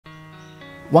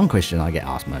One question I get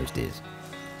asked most is,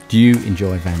 do you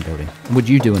enjoy van building? And would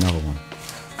you do another one?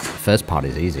 The first part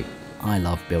is easy. I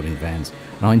love building vans,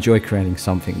 and I enjoy creating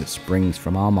something that springs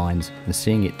from our minds and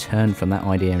seeing it turn from that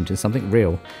idea into something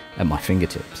real at my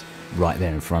fingertips, right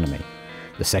there in front of me.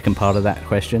 The second part of that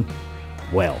question,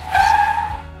 well,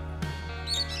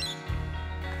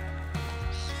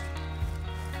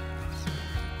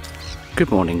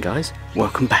 good morning guys,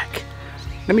 welcome back.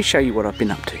 Let me show you what I've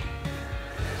been up to.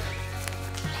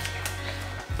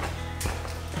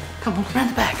 Come on, round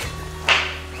the back.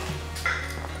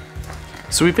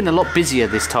 So we've been a lot busier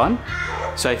this time,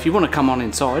 so if you want to come on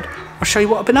inside, I'll show you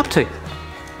what I've been up to.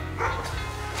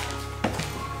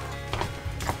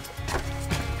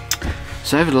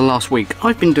 So over the last week,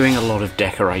 I've been doing a lot of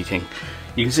decorating.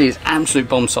 You can see it's absolute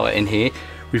bomb site in here.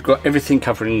 We've got everything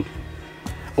covering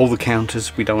all the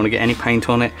counters. We don't want to get any paint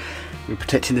on it. We're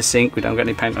protecting the sink. We don't get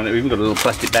any paint on it. We've even got a little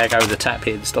plastic bag over the tap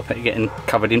here to stop it getting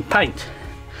covered in paint.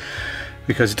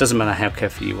 Because it doesn't matter how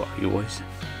careful you are, you always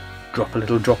drop a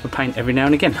little drop of paint every now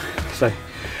and again. So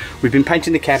we've been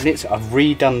painting the cabinets. I've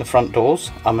redone the front doors.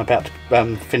 I'm about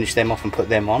to finish them off and put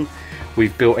them on.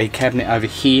 We've built a cabinet over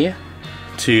here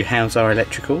to house our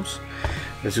electricals.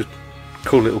 There's a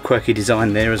cool little quirky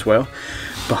design there as well.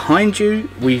 Behind you,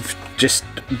 we've just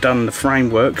done the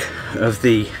framework of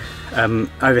the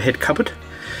overhead cupboard.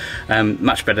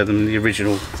 Much better than the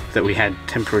original that we had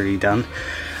temporarily done.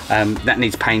 That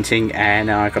needs painting,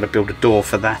 and I've got to build a door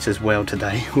for that as well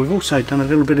today. We've also done a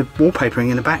little bit of wallpapering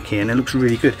in the back here, and it looks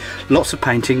really good. Lots of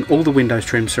painting. All the windows,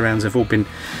 trim, surrounds have all been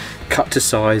cut to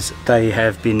size. They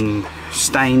have been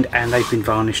stained and they've been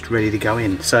varnished, ready to go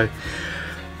in. So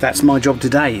that's my job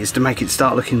today, is to make it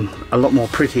start looking a lot more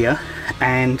prettier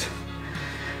and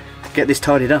get this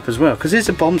tidied up as well, because there's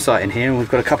a bomb site in here and we've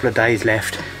got a couple of days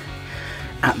left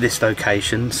at this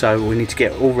location, so we need to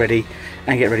get all ready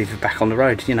and get ready for back on the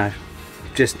road. You know,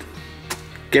 just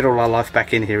get all our life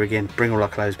back in here again, bring all our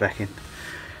clothes back in,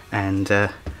 and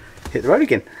hit the road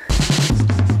again.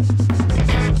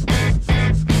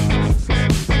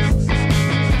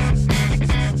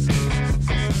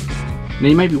 Now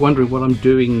you may be wondering what I'm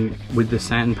doing with the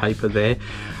sandpaper there.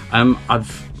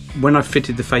 When I've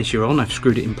fitted the fascia on, I've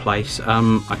screwed it in place.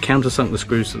 I countersunk the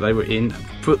screws that they were in,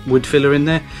 put wood filler in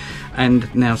there,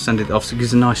 and now sanded it off, so it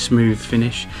gives a nice smooth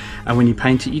finish. And when you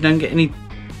paint it, you don't get any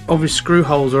obvious screw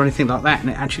holes or anything like that, and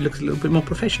it actually looks a little bit more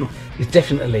professional. It's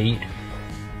definitely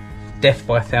death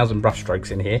by 1,000 brush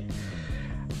strokes in here.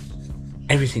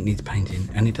 Everything needs painting,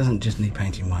 and it doesn't just need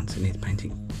painting once, it needs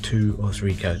painting 2 or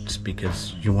 3 coats,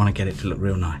 because you want to get it to look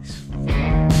real nice.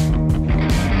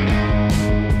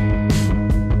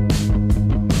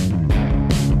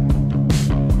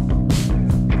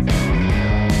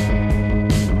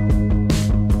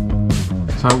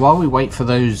 So while we wait for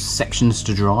those sections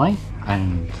to dry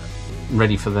and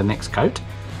ready for the next coat,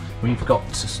 we've got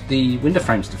the window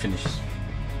frames to finish,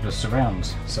 the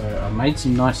surrounds. So I made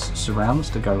some nice surrounds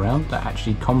to go around that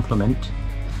actually complement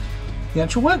the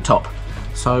actual worktop.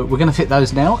 So we're going to fit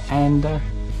those now and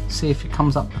see if it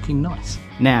comes up looking nice.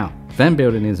 Now, van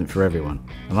building isn't for everyone,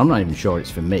 and I'm not even sure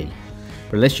it's for me.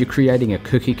 But unless you're creating a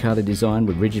cookie cutter design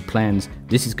with rigid plans,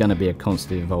 this is going to be a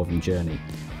constantly evolving journey.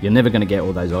 You're never going to get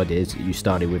all those ideas that you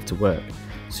started with to work.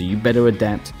 So you better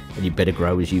adapt and you better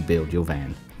grow as you build your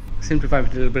van. Seems we've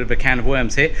opened a little bit of a can of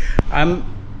worms here. I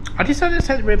decided to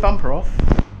take the rear bumper off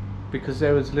because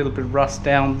there was a little bit of rust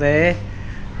down there,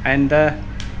 and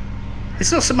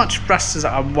it's not so much rust as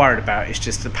I'm worried about, it's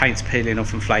just the paint's peeling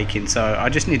off and flaking. So I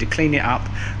just need to clean it up,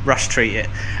 rust treat it,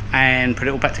 and put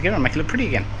it all back together and make it look pretty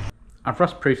again. I've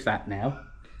rust proofed that now,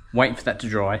 waiting for that to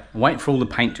dry, waiting for all the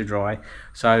paint to dry.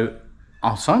 So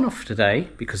I'll sign off today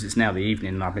because it's now the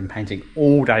evening and I've been painting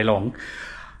all day long,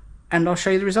 and I'll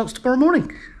show you the results tomorrow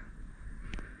morning.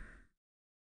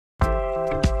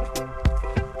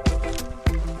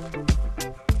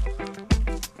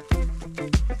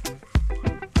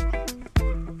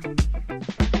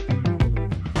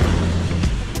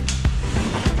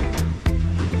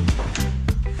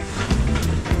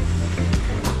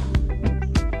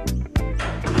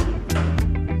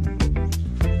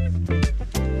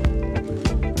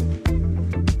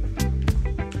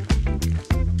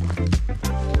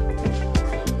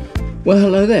 Well,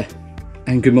 hello there,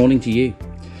 and good morning to you.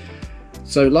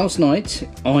 So last night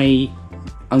I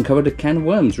uncovered a can of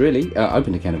worms, really.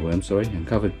 Opened a can of worms, sorry,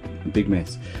 uncovered a big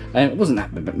mess. It wasn't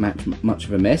that much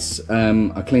of a mess.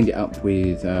 I cleaned it up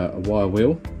with a wire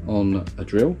wheel on a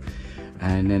drill,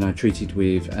 and then I treated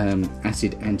with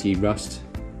acid anti-rust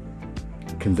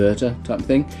converter type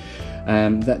thing.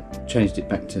 That changed it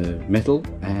back to metal,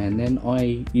 and then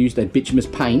I used a bituminous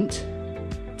paint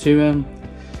to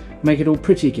make it all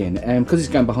pretty again. And because it's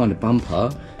going behind the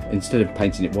bumper, instead of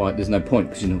painting it white, there's no point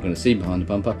because you're not going to see behind the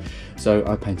bumper. So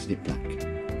I painted it black.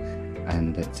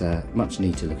 And it's much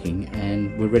neater looking,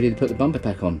 and we're ready to put the bumper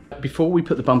back on. Before we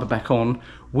put the bumper back on,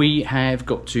 we have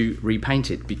got to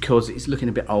repaint it because it's looking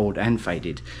a bit old and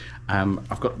faded.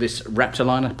 I've got this Raptor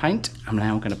liner paint. I'm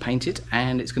now going to paint it,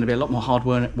 and it's going to be a lot more hard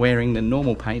wearing than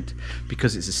normal paint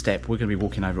because it's a step. We're going to be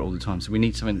walking over it all the time, so we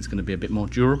need something that's going to be a bit more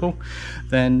durable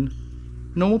than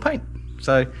normal paint.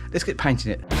 So let's get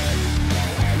painting it.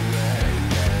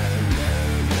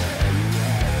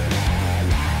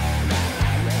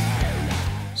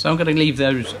 So I'm going to leave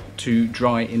those to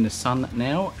dry in the sun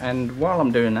now, and while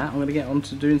I'm doing that I'm going to get on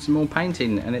to doing some more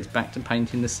painting, and it's back to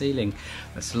painting the ceiling.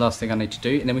 That's the last thing I need to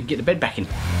do, and then we can get the bed back in.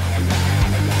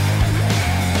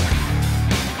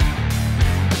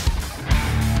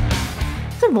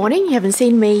 Good morning, you haven't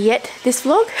seen me yet this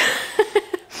vlog.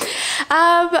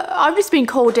 I've just been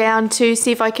called down to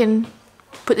see if I can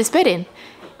put this bed in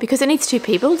because it needs 2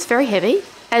 people, it's very heavy,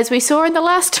 as we saw in the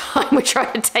last time we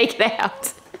tried to take it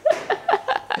out.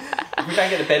 If we don't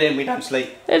get the bed in, we don't sleep.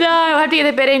 No, I have to get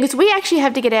the bed in because we actually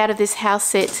have to get out of this house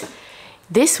set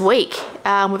this week.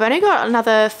 We've only got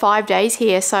another 5 days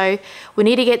here, so we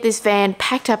need to get this van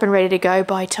packed up and ready to go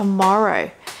by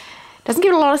tomorrow. Doesn't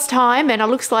give it a lot of time, and it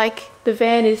looks like the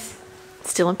van is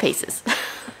still in pieces.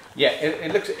 Yeah,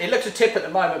 it looks a tip at the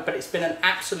moment, but it's been an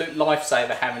absolute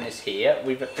lifesaver having this here.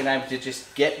 We've been able to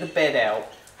just get the bed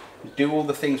out, do all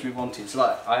the things we wanted. It's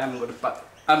like I haven't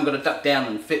got to duck down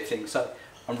and fit things, so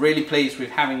I'm really pleased with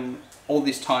having all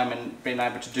this time and being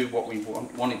able to do what we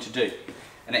wanted to do,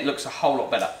 and it looks a whole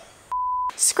lot better.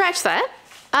 Scratch that.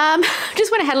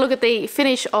 Just went and had a look at the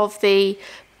finish of the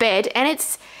bed, and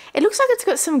it looks like it's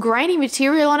got some grainy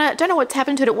material on it. Don't know what's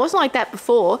happened to it. It wasn't like that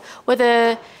before.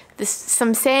 Whether there's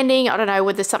some sanding, I don't know,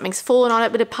 whether something's fallen on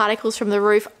it, bit of particles from the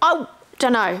roof. I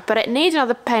don't know, but it needs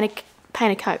another paint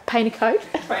a coat.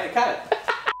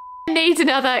 It needs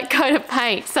another coat of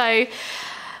paint. So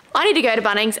I need to go to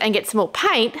Bunnings and get some more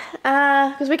paint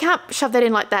because we can't shove that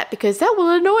in like that because that will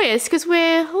annoy us because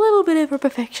we're a little bit of a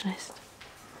perfectionist.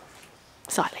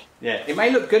 Slightly. Yeah, it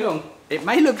may look good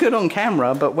on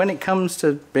camera, but when it comes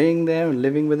to being there and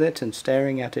living with it and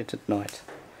staring at it at night,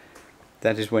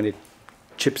 that is when it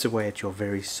chips away at your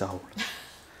very soul.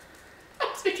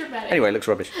 That's a bit dramatic. Anyway, it looks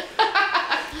rubbish.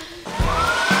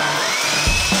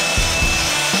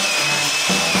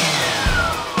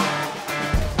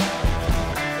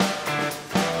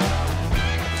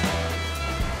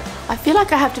 I feel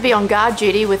like I have to be on guard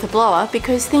duty with a blower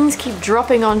because things keep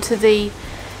dropping onto the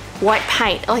white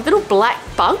paint, like little black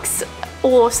bugs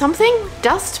or something,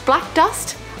 dust, black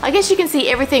dust. I guess you can see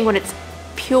everything when it's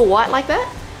pure white like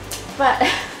that, but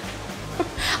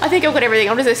I think I've got everything.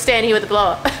 I'm just gonna stand here with the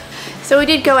blower. So we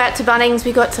did go out to Bunnings,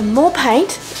 we got some more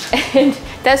paint, and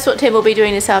that's what Tim will be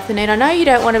doing this afternoon. I know you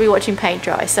don't want to be watching paint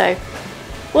dry, so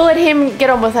we'll let him get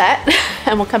on with that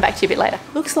and we'll come back to you a bit later.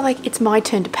 Looks like it's my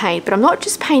turn to paint, but I'm not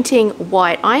just painting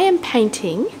white, I am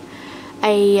painting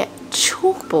a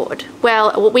chalkboard.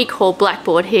 Well, what we call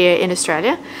blackboard here in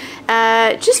Australia.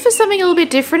 Just for something a little bit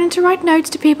different and to write notes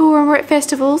to people when we're at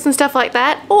festivals and stuff like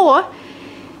that, or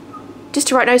just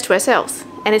to write notes to ourselves.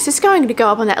 And it's just going to go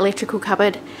up on that electrical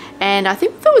cupboard, and I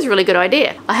think that was a really good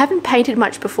idea. I haven't painted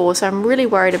much before, so I'm really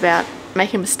worried about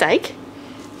making a mistake.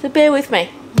 So bear with me.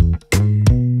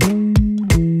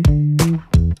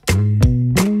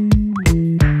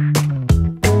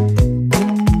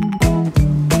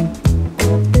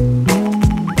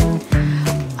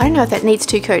 I don't know if that needs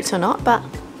 2 coats or not, but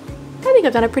I think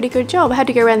I've done a pretty good job. I had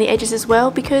to go around the edges as well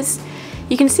because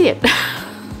you can see it.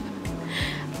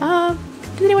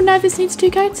 Does anyone know if this needs 2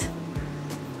 coats?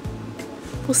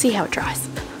 We'll see how it dries.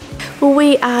 Well,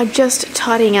 we are just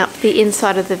tidying up the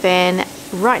inside of the van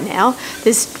right now.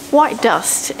 There's white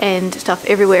dust and stuff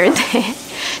everywhere in there.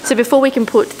 So before we can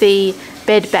put the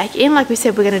bed back in, like we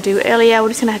said we're going to do earlier, we're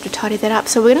just going to have to tidy that up.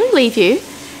 So we're going to leave you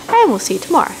and we'll see you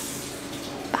tomorrow.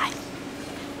 Bye.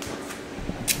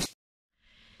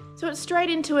 So it's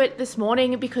straight into it this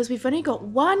morning because we've only got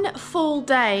 1 full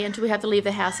day until we have to leave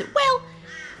the house. Well,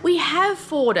 we have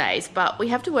 4 days, but we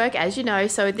have to work, as you know,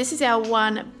 so this is our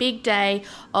one big day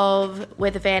of where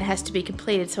the van has to be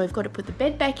completed. So we've got to put the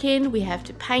bed back in, we have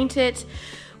to paint it,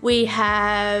 we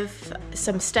have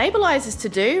some stabilizers to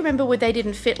do. Remember where they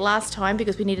didn't fit last time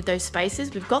because we needed those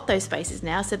spaces? We've got those spaces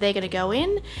now, so they're going to go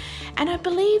in. And I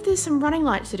believe there's some running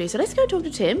lights to do. So let's go talk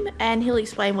to Tim and he'll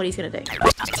explain what he's going to do.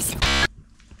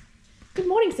 Good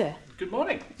morning, sir. Good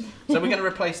morning. So we're going to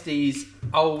replace these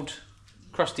old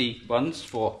crusty ones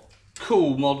for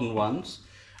cool modern ones.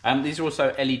 These are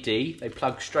also LED. They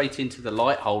plug straight into the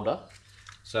light holder.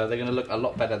 So they're going to look a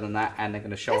lot better than that, and they're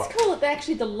going to show up. That's cool that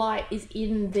actually the light is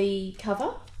in the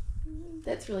cover.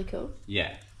 That's really cool.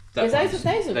 Yeah. Those are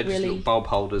they're really... just little bulb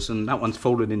holders, and that one's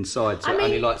fallen inside, so it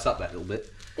only lights up that little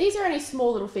bit. These are only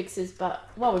small little fixes, but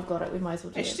while we've got it, we might as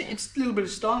well do it. It's a little bit of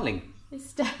styling.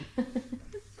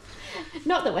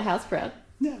 Not that we're house proud.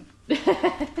 No.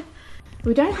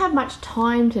 We don't have much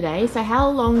time today, so how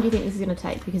long do you think this is going to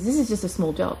take? Because this is just a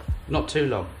small job. Not too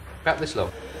long. About this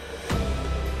long.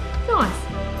 Nice.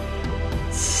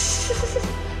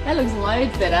 That looks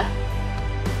loads better.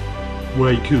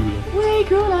 Way cooler. Way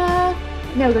cooler.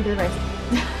 Now we're going to do the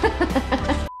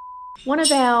rest. One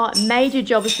of our major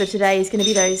jobs for today is going to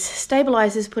be those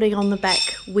stabilisers putting on the back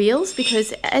wheels,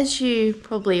 because as you're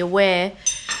probably aware,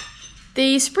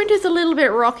 the Sprinter's a little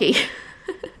bit rocky.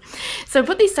 So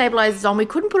put these stabilisers on. We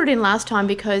couldn't put it in last time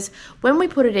because when we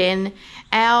put it in,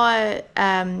 our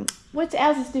ours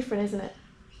is different, isn't it?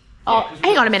 Oh,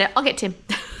 hang on a minute. I'll get Tim.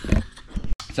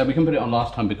 So we can put it on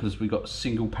last time because we got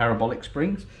single parabolic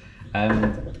springs.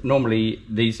 Normally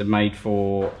these are made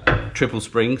for triple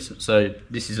springs, so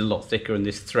this is a lot thicker, and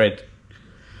this thread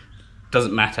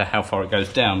doesn't matter how far it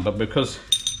goes down, but because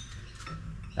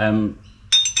when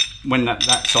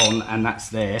that's on and that's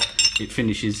there, it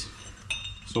finishes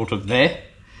sort of there,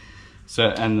 so,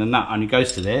 and the nut only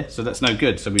goes to there, so that's no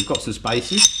good. So we've got some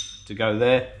spaces to go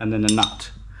there and then a nut,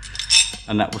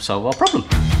 and that will solve our problem.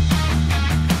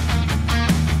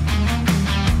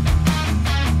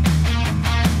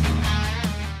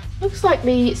 Looks like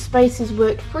the spaces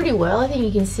worked pretty well. I think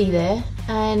you can see there,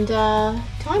 and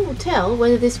time will tell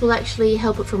whether this will actually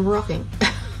help it from rocking.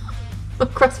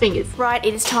 Cross fingers. Right,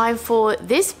 it is time for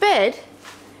this bed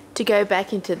to go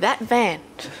back into that van.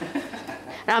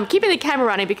 Now, I'm keeping the camera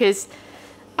running because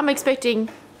I'm expecting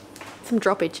some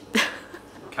droppage.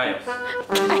 Chaos.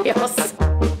 Chaos.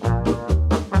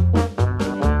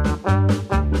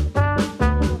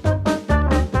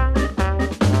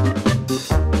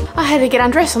 I had to get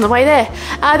undressed on the way there.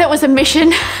 That was a mission,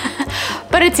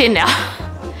 but it's in now.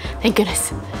 Thank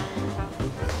goodness.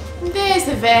 There's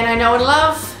the van I know and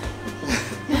love.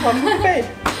 On the bed.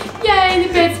 Yay,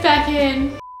 the bed's back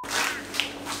in.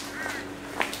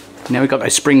 Now we've got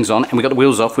those springs on and we've got the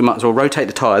wheels off, we might as well rotate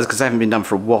the tyres because they haven't been done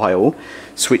for a while,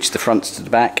 switch the fronts to the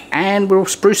back, and we'll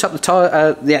spruce up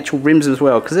the actual rims as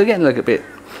well because they're getting a bit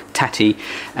tatty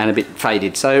and a bit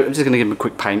faded. So I'm just going to give them a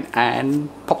quick paint and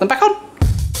pop them back on.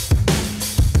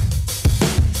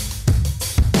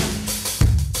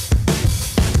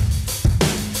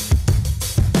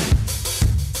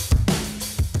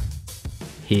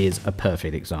 Here's a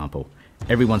perfect example.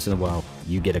 Every once in a while,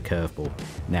 you get a curveball.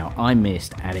 Now, I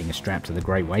missed adding a strap to the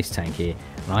grey waste tank here,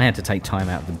 and I had to take time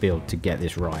out of the build to get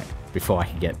this right before I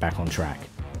could get back on track.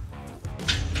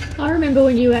 I remember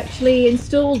when you actually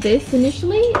installed this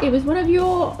initially, it was one of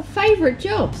your favourite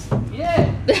jobs. Yeah.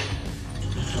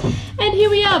 And here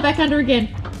we are, back under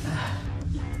again.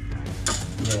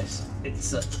 Yes,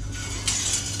 it's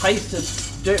pays to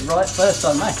do it right first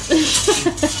time, mate.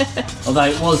 Although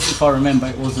it was, if I remember,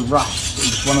 it was a rush. It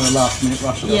was one of the last minute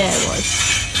rushes. Yeah, it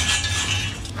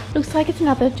was. Looks like it's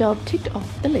another job ticked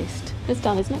off the list. It's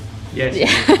done, isn't it? Yes.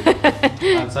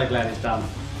 Yeah. I'm so glad it's done.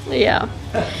 Yeah.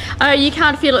 Oh, you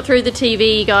can't feel it through the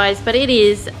TV, guys, but it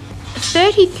is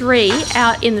 33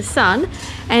 out in the sun,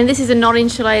 and this is a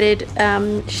non-insulated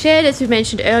shed, as we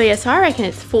mentioned earlier, so I reckon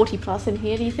it's 40 plus in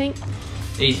here, do you think?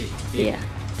 Easy. Yeah.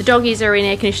 The doggies are in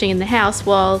air conditioning in the house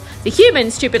while the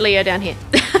humans stupidly are down here.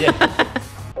 Yeah.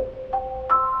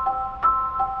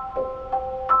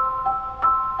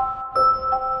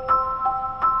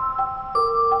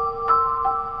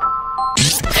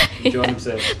 Enjoying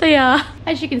themselves. They are.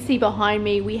 As you can see behind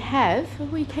me, we have,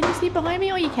 can you see behind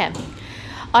me? Oh, you can.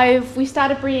 We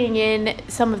started bringing in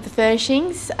some of the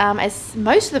furnishings as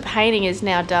most of the painting is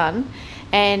now done,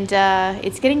 and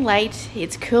it's getting late,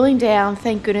 it's cooling down,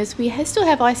 thank goodness. We still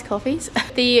have iced coffees.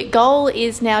 The goal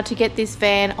is now to get this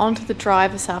van onto the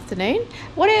drive this afternoon.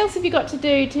 What else have you got to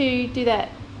do that?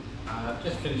 I've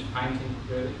just finished painting,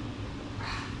 really.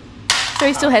 So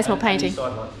he still has more painting.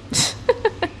 Sidelights.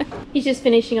 He's just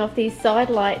finishing off these side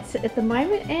lights at the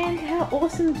moment, and how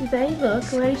awesome do they look?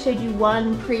 I already showed you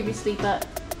one previously, but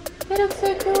they look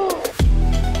so cool.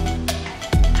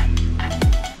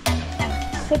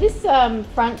 So this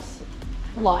front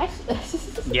light.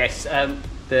 Yes,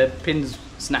 the pin's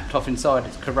snapped off inside,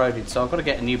 it's corroded, so I've got to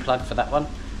get a new plug for that one.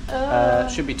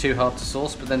 Shouldn't be too hard to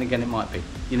source, but then again it might be.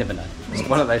 You never know. It's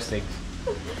one of those things.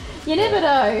 You never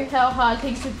know how hard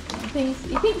things.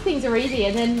 You think things are easy,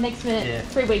 and then next minute,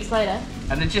 3 weeks later.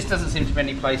 And there just doesn't seem to be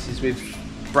any places with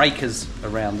breakers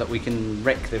around that we can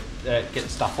wreck the get the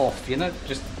stuff off, you know,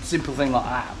 just a simple thing like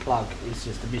that. A plug is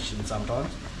just a mission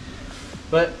sometimes,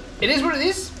 but it is what it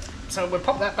is. So we'll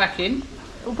pop that back in.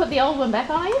 We'll put the old one back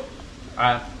on, are you?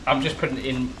 I'm just putting it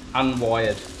in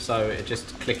unwired, so it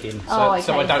just click in, so, oh, okay.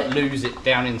 so I don't lose it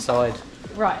down inside.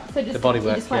 Right, so just the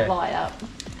bodywork, just won't light up.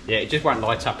 Yeah, it just won't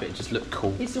light up. It just look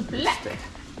cool. It's all black.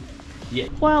 Yeah.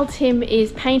 While Tim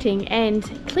is painting and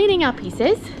cleaning up, he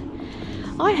says,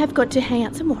 I have got to hang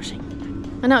out some washing.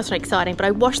 I know it's not exciting, but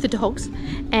I washed the dogs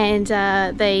and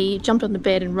they jumped on the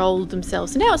bed and rolled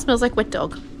themselves. So now it smells like wet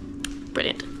dog.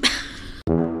 Brilliant.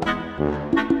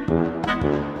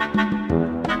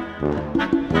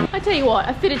 I tell you what,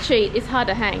 a fitted sheet is hard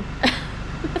to hang.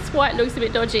 That's why it looks a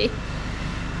bit dodgy.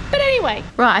 But anyway.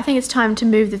 Right, I think it's time to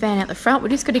move the van out the front. We're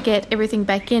just got to get everything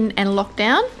back in and locked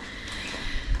down.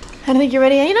 And I think you're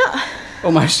ready, are you not?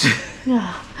 Almost.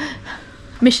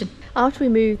 Mission. After we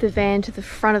move the van to the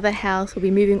front of the house, we'll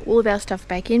be moving all of our stuff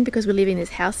back in because we're leaving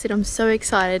this house sit. I'm so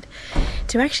excited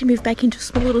to actually move back into a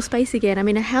small little space again. I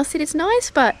mean, a house sit is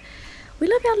nice, but we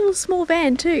love our little small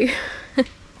van too. It's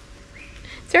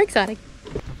very exciting.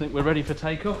 I think we're ready for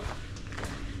takeoff.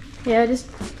 Yeah, just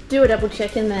do a double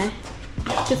check in there.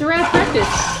 Because we're out of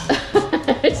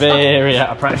practice. Very out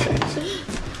of practice.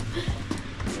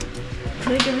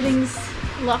 I think everything's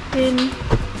locked in.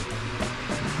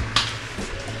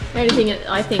 Everything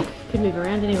I think could move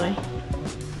around anyway.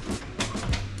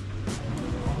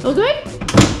 All good?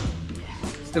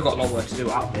 Still got a lot of work to do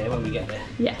up there when we get there.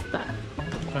 Yeah, but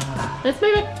let's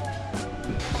move it.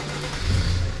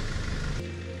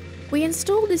 We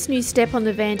installed this new step on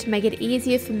the van to make it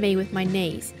easier for me with my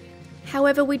knees.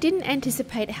 However, we didn't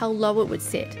anticipate how low it would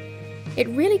sit. It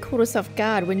really caught us off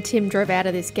guard when Tim drove out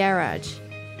of this garage.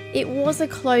 It was a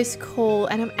close call,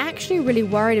 and I'm actually really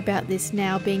worried about this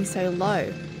now being so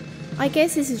low. I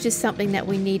guess this is just something that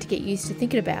we need to get used to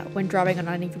thinking about when driving on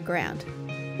uneven ground.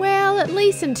 Well, at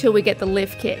least until we get the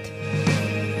lift kit.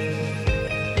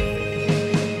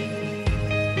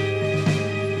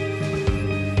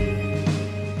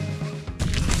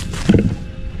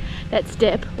 That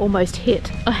step almost hit.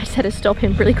 I just had to stop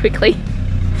him really quickly.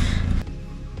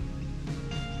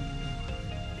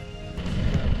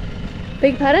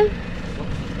 Big pardon?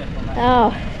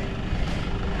 Oh.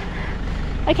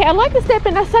 Okay, I like the step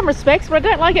in some respects, but I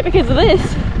don't like it because of this.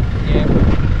 Yeah.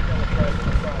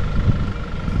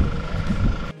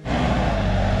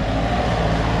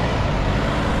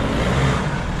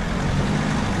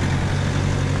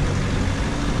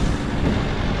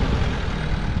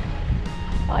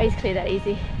 Oh, he's cleared that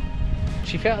easy.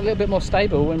 She felt a little bit more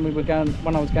stable when we were going,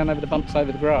 when I was going over the bumps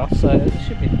over the grass, so it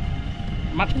should be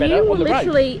much better you on the road.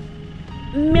 Literally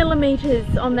millimeters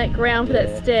on that ground for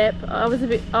that step. I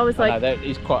was like, that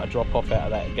is quite a drop off out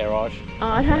of that garage. Oh,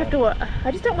 I don't have to.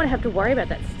 I just don't want to have to worry about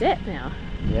that step now.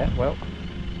 Yeah, well,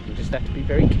 you just have to be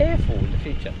very careful in the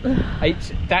future.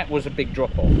 That was a big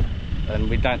drop off, and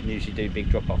we don't usually do big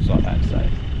drop offs like that. So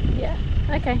yeah,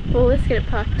 okay. Well, let's get it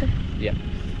parked. Yeah.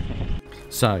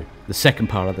 So, the second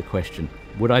part of the question,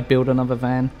 would I build another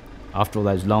van after all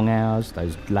those long hours,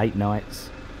 those late nights?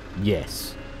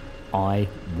 Yes, I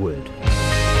would.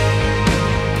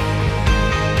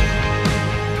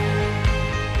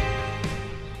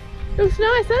 Looks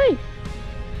nice, eh?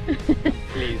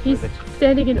 He's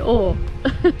standing in awe.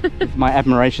 My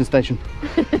admiration station.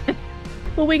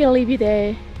 Well, we're going to leave you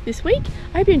there this week.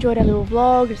 I hope you enjoyed our little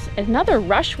vlog. It's another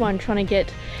rush one, trying to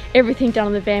get everything done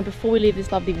on the van before we leave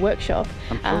this lovely workshop.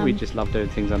 I'm sure we just love doing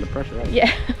things under pressure, right?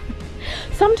 Yeah.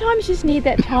 Sometimes you just need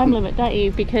that time limit, don't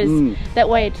you? Because that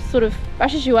way it sort of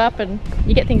rushes you up and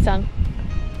you get things done.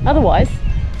 Otherwise,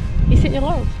 you sit in your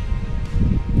laurels.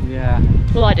 Yeah.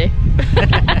 Well, I do.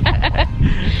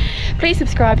 Please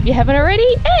subscribe if you haven't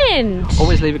already, and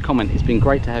always leave a comment. It's been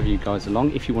great to have you guys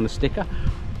along. If you want a sticker,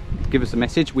 give us a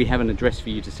message. We have an address for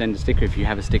you to send a sticker. If you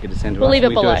have a sticker to send to us, leave it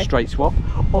we below. do a straight swap,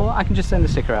 or I can just send the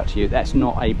sticker out to you. That's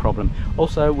not a problem.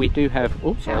 Also, we do have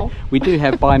we do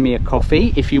have buy me a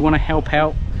coffee. If you want to help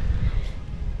out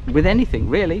with anything,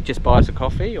 really, just buy us a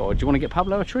coffee, or do you want to get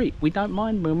Pablo a treat? We don't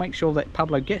mind. We'll make sure that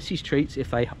Pablo gets his treats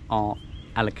if they are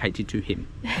allocated to him.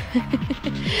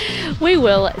 we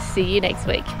will see you next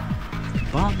week.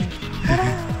 Bye.